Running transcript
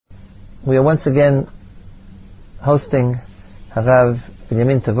We are once again hosting Harav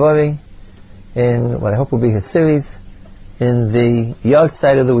Binyamin Tavori in what I hope will be his series in the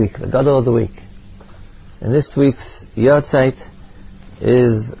Yahrzeit of the week, the Gadol of the week. And this week's Yahrzeit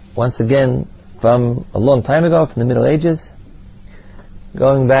is once again from a long time ago, from the Middle Ages.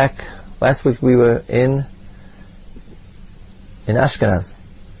 Going back, last week we were in Ashkenaz,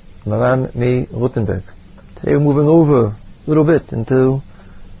 Maram Mi Rutenberg. Today we're moving over a little bit into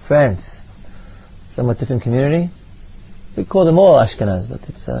France, somewhat different community. We call them all Ashkenaz, but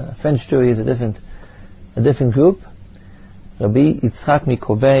it's a French Jewry is a different group. Rabbi Yitzchak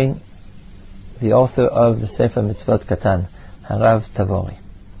Mikobei, the author of the Sefer Mitzvot Katan, Harav Tavori.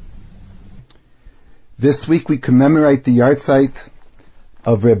 This week we commemorate the Yahrzeit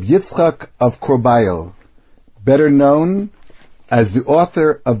of Reb Yitzchak of Korbayel, better known as the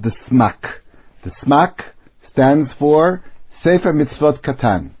author of the Smak. The Smak stands for Sefer Mitzvot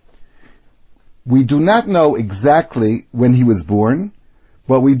Katan. We do not know exactly when he was born,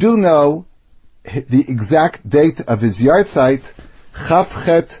 but we do know the exact date of his Yahrzeit,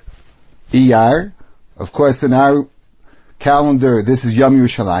 Chavchet Iyar. Of course, in our calendar, this is Yom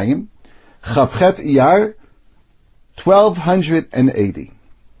Yerushalayim. Chavchet Iyar, 1280.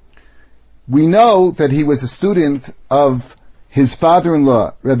 We know that he was a student of his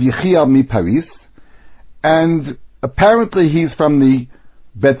father-in-law, Rav Yechiel Miparis, and apparently he's from the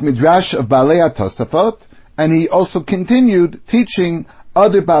Bet Midrash of Baalei HaTosafot, and he also continued teaching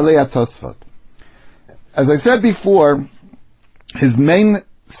other Baalei HaTosafot. As I said before, his main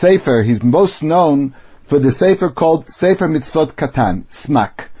sefer, he's most known for the sefer called Sefer Mitzvot Katan,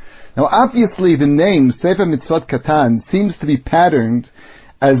 Smak. Now obviously the name Sefer Mitzvot Katan seems to be patterned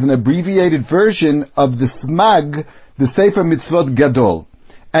as an abbreviated version of the Smag, the Sefer Mitzvot Gadol.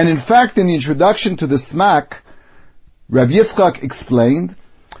 And in fact, in the introduction to the Smak, Rav Yitzchak explained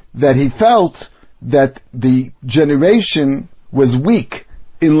that he felt that the generation was weak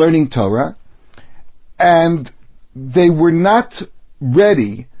in learning Torah, and they were not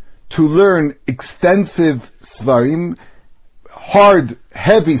ready to learn extensive Svarim, hard,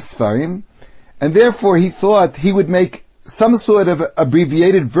 heavy Svarim, and therefore he thought he would make some sort of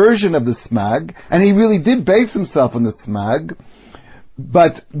abbreviated version of the Smag, and he really did base himself on the Smag,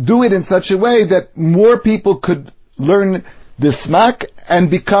 but do it in such a way that more people could learn the Smak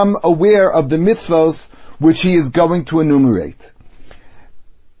and become aware of the mitzvos which he is going to enumerate.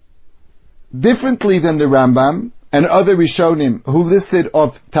 Differently than the Rambam and other Rishonim who listed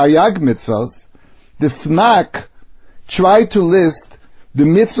of Taryag mitzvos, the Smak tried to list the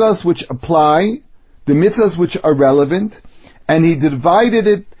mitzvos which apply, the mitzvahs which are relevant, and he divided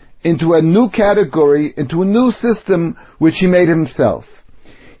it into a new category, into a new system which he made himself.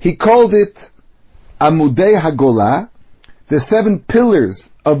 He called it Amudei Hagolah, the 7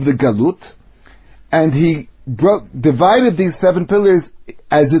 pillars of the Galut, and he divided these 7 pillars,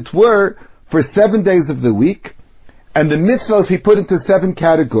 as it were, for 7 days of the week, and the mitzvahs he put into 7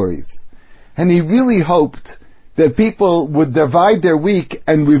 categories. And he really hoped that people would divide their week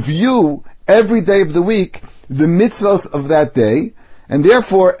and review every day of the week the mitzvahs of that day, and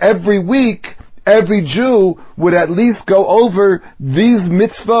therefore every week every Jew would at least go over these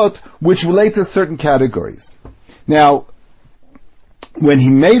mitzvot which relate to certain categories. Now, when he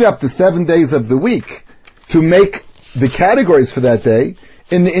made up the 7 days of the week to make the categories for that day,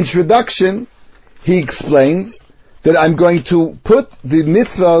 in the introduction he explains that I'm going to put the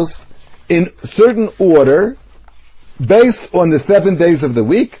mitzvahs in certain order based on the 7 days of the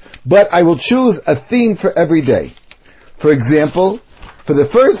week, but I will choose a theme for every day. For example, for the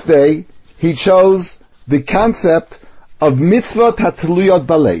first day, he chose the concept of mitzvot hatluyot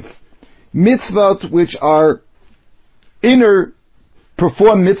balev. Mitzvot which are inner,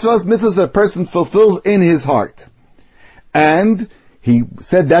 perform mitzvahs that a person fulfills in his heart. And he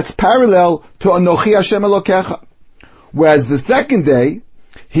said that's parallel to Anochi Hashem Elokecha. Whereas the second day,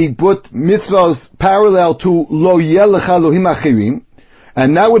 he put mitzvahs parallel to Lo Yelech Elohim Achirim,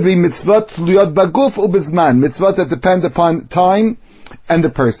 and that would be mitzvot tluyot baguf ubizman, mitzvot that depend upon time and the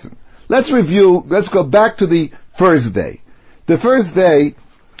person. Let's go back to the first day. The first day,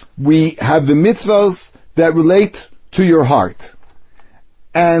 we have the mitzvahs that relate to your heart.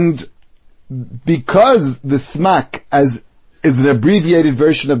 And because the Smak is an abbreviated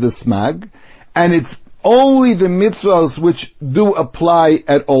version of the Smag, and it's only the mitzvahs which do apply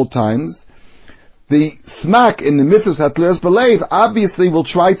at all times, the Smak in the mitzvahs Hatleres Balev obviously will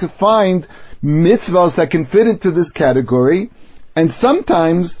try to find mitzvahs that can fit into this category, and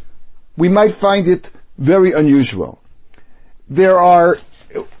sometimes we might find it very unusual. There are,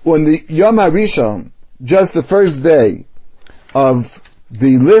 on the Yom HaRishon, just the first day of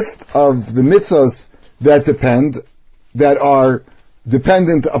the list of the mitzvahs that are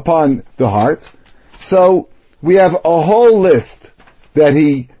dependent upon the heart. So we have a whole list that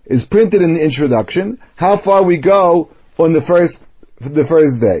he is printed in the introduction, how far we go on the first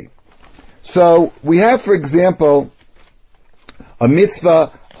day. So we have, for example, a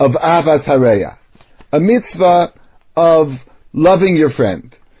mitzvah of avas hareya, a mitzvah of loving your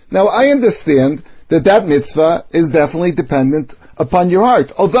friend. Now I understand that mitzvah is definitely dependent upon your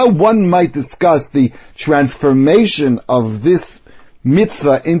heart. Although one might discuss the transformation of this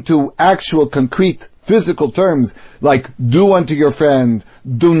mitzvah into actual concrete physical terms, like do unto your friend,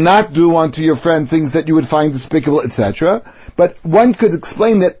 do not do unto your friend things that you would find despicable, etc. But one could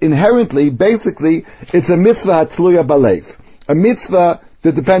explain that inherently, basically, it's a mitzvah hatzluya balev, a mitzvah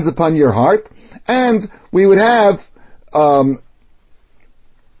that depends upon your heart, and we would have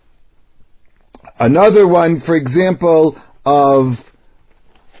another one, for example, of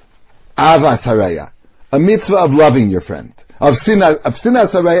avas hareya, a mitzvah of loving your friend. Of sinas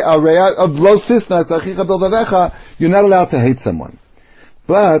hareya, of lo sisnas achicha b'levavecha, you're not allowed to hate someone.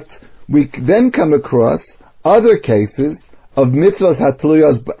 But we then come across other cases of mitzvahs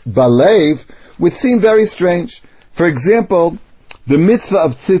hatluyas balev, which seem very strange. For example, the mitzvah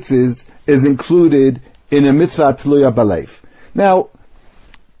of tzitzis is included in a mitzvah hatluya balev. Now,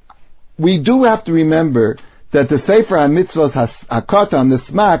 we do have to remember that the Sefer HaMitzvos HaKatan, the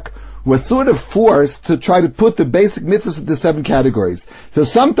SMAC, was sort of forced to try to put the basic mitzvahs into 7 categories. So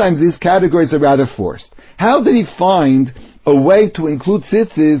sometimes these categories are rather forced. How did he find a way to include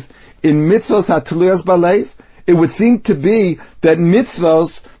tzitzis in mitzvahs hatluyas balev? It would seem to be that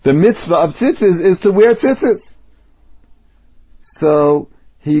mitzvahs, the mitzvah of tzitzis is to wear tzitzis. So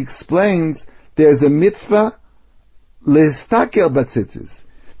he explains there's a mitzvah lehistakel batzitzis.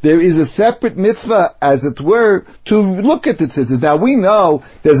 There is a separate mitzvah, as it were, to look at the tzitzis. Now we know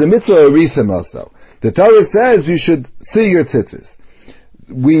there's a mitzvah orisim also. The Torah says you should see your tzitzis.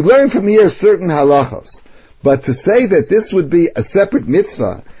 We learn from here certain halachos. But to say that this would be a separate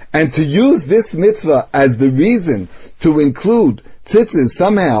mitzvah, and to use this mitzvah as the reason to include tzitzis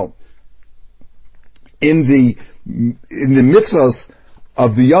somehow in the mitzvahs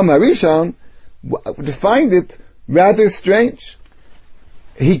of the Yom HaRishon, to find it rather strange.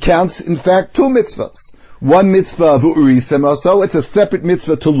 He counts, in fact, 2 mitzvahs. One mitzvah of Urisem also, it's a separate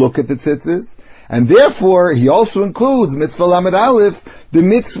mitzvah to look at the tzitzis, and therefore he also includes mitzvah Lamed Aleph, the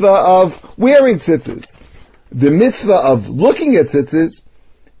mitzvah of wearing tzitzis. The mitzvah of looking at tzitzis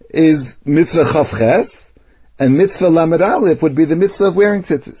is mitzvah Chavches, and mitzvah Lamed Aleph would be the mitzvah of wearing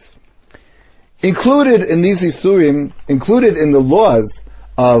tzitzis. Included in these Isurim, included in the laws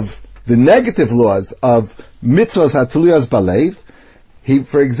of, the negative laws of mitzvahs hatluyas balev, he,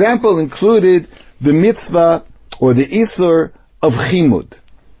 for example, included the mitzvah, or the isur of chimud,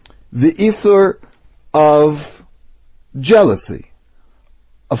 the isur of jealousy,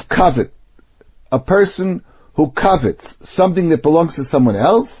 of covet. A person who covets something that belongs to someone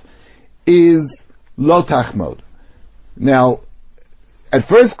else is lo tachmod. Now, at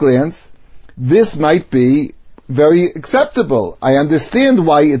first glance, this might be very acceptable. I understand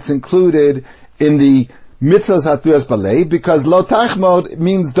why it's included in the mitzvahs hatluyas balev, because lo tachmod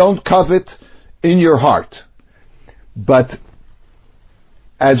means don't covet in your heart. But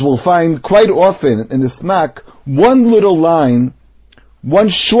as we'll find quite often in the Smak, one little line, one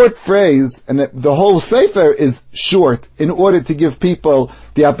short phrase, and the whole Sefer is short in order to give people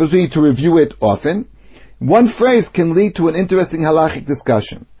the opportunity to review it often. One phrase can lead to an interesting halachic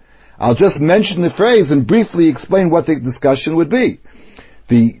discussion. I'll just mention the phrase and briefly explain what the discussion would be.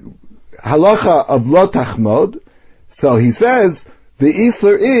 The halacha of lo tachmod, so he says, the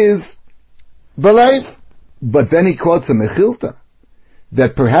isur is balev, but then he quotes a mechilta,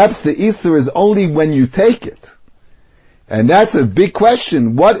 that perhaps the isur is only when you take it. And that's a big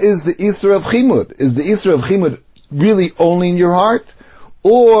question. What is the isur of chimud? Is the isur of chimud really only in your heart?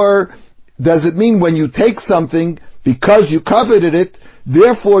 Or does it mean when you take something, because you coveted it,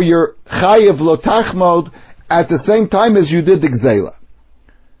 therefore you're chayev lo tachmod at the same time as you did the gzeila?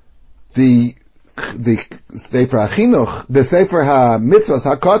 The Sefer HaChinuch, the Sefer HaMitzvos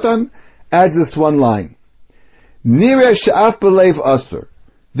HaKatan, adds this one line. Nireh she'af balev asur.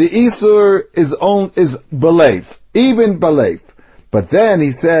 The isur is balev, even balev. But then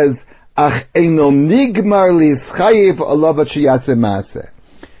he says, ach eino nigmar lischayev alav sheyaseh maaseh.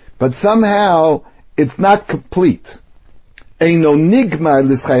 But somehow it's not complete. Eino nigmar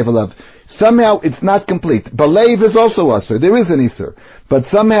lischayev alav. Somehow it's not complete. Balev is also asur. There is an isur. But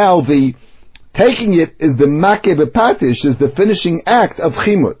somehow the taking it is the makeh bepatish, is the finishing act of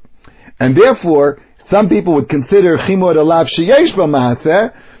chimut. And therefore, some people would consider chimod a lav sheyesh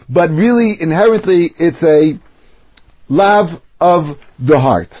b'maaseh, but really inherently it's a lav of the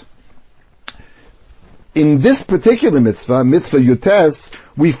heart. In this particular mitzvah, mitzvah Yutes,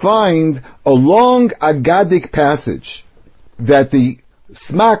 we find a long Agadic passage that the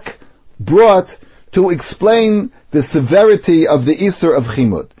Smak brought to explain the severity of the Isur of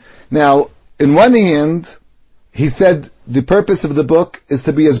Chimud. Now, in one hand, he said the purpose of the book is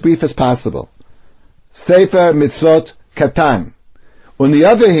to be as brief as possible. Sefer Mitzvot Katan. On the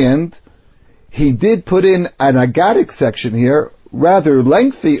other hand, he did put in an Agadic section here, rather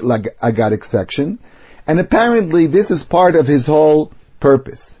lengthy Agadic section, and apparently this is part of his whole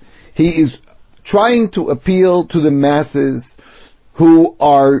purpose. He is trying to appeal to the masses who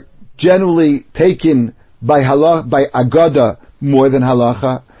are generally taken by Agada more than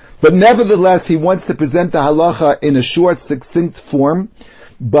halacha, but nevertheless he wants to present the halacha in a short, succinct form.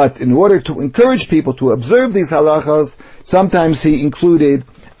 But in order to encourage people to observe these halachas, sometimes he included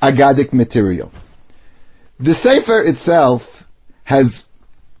Agadic material. The Sefer itself has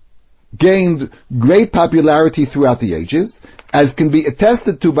gained great popularity throughout the ages, as can be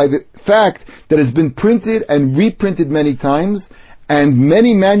attested to by the fact that it's been printed and reprinted many times, and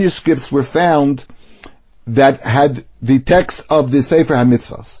many manuscripts were found that had the text of the Sefer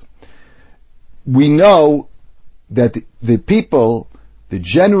HaMitzvos. We know that the people, the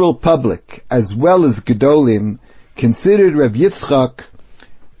general public, as well as Gedolim, considered Reb Yitzchak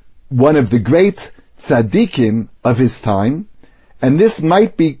one of the great tzaddikim of his time, and this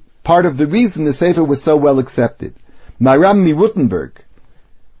might be part of the reason the Sefer was so well accepted. Maram Mirutenberg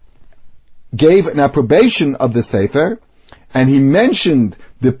gave an approbation of the Sefer, and he mentioned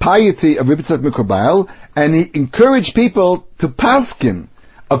the piety of Rebbe Yitzchak Mikobayel, and he encouraged people to paskin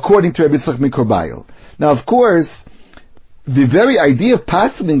according to Rebbe Yitzchak Mikobayel. Now, of course, the very idea of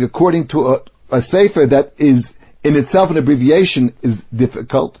paskening according to a Sefer that is in itself an abbreviation is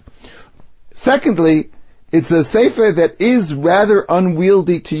difficult. Secondly, it's a Sefer that is rather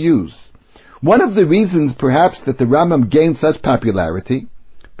unwieldy to use. One of the reasons, perhaps, that the Rambam gained such popularity,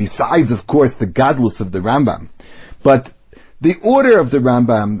 besides, of course, the godless of the Rambam, but the order of the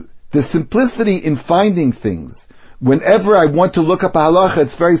Rambam, the simplicity in finding things. Whenever I want to look up a halacha,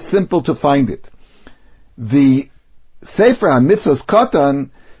 it's very simple to find it. The Sefer HaMitzvos Katan,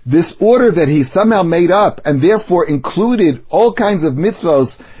 this order that he somehow made up and therefore included all kinds of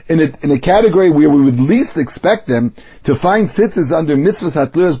mitzvos in a category where we would least expect them, to find tzitzis under mitzvos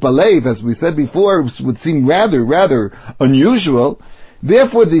hatluos balev, as we said before, would seem rather unusual.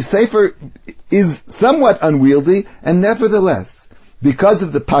 Therefore, the Sefer is somewhat unwieldy, and nevertheless, because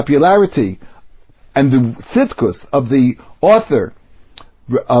of the popularity and the tzidkus of the author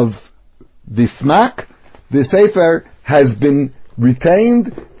of the Smak, the Sefer has been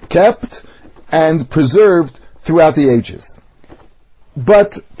retained, kept, and preserved throughout the ages.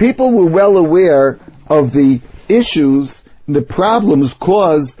 But people were well aware of the issues, the problems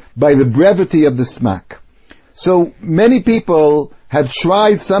caused by the brevity of the Smak. So many people have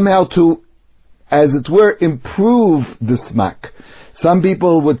tried somehow to, as it were, improve the Smak. Some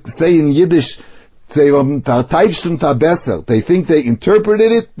people would say in Yiddish, they think they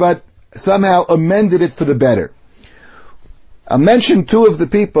interpreted it, but somehow amended it for the better. I'll mention two of the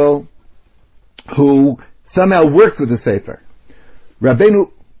people who somehow worked with the Sefer.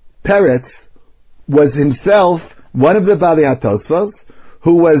 Rabbeinu Peretz was himself one of the Balei HaTosfos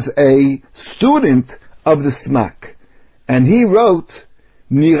who was a student of the Smak. And he wrote,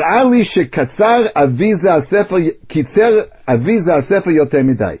 Nir'a li shekatzar aviza hasefer yoter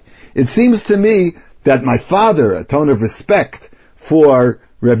midai. It seems to me that my father, a tone of respect for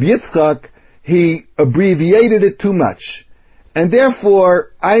Reb Yitzchak, he abbreviated it too much. And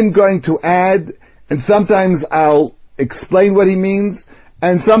therefore, I'm going to add, and sometimes I'll explain what he means,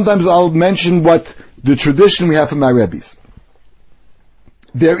 and sometimes I'll mention what the tradition we have from our Rebbes.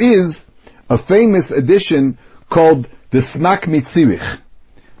 There is a famous edition called the Smak Mitzirich,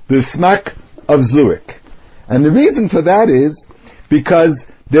 the Smak of Zurich. And the reason for that is because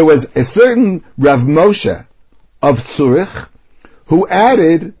there was a certain Rav Moshe of Zurich who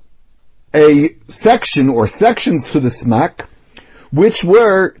added a section or sections to the Smak which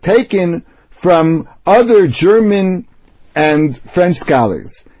were taken from other German and French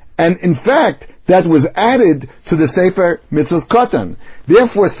scholars. And in fact, that was added to the Sefer Mitzvos Katan.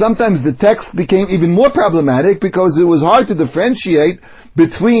 Therefore, sometimes the text became even more problematic because it was hard to differentiate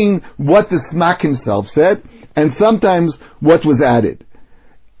between what the Smak himself said and sometimes what was added.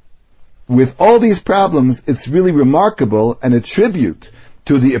 With all these problems, it's really remarkable and a tribute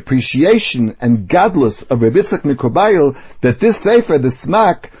to the appreciation and godless of Rebbe Yitzchak Mikobayel that this Sefer, the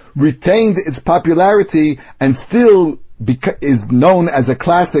Smak, retained its popularity and still is known as a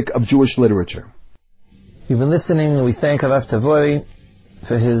classic of Jewish literature. You've been listening, and we thank Rav Tavori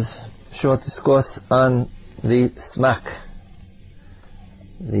for his short discourse on the Smak.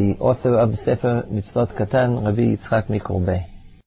 The author of the Sefer Mitzvot Katan, Rabbi Yitzchak Mikurbeh.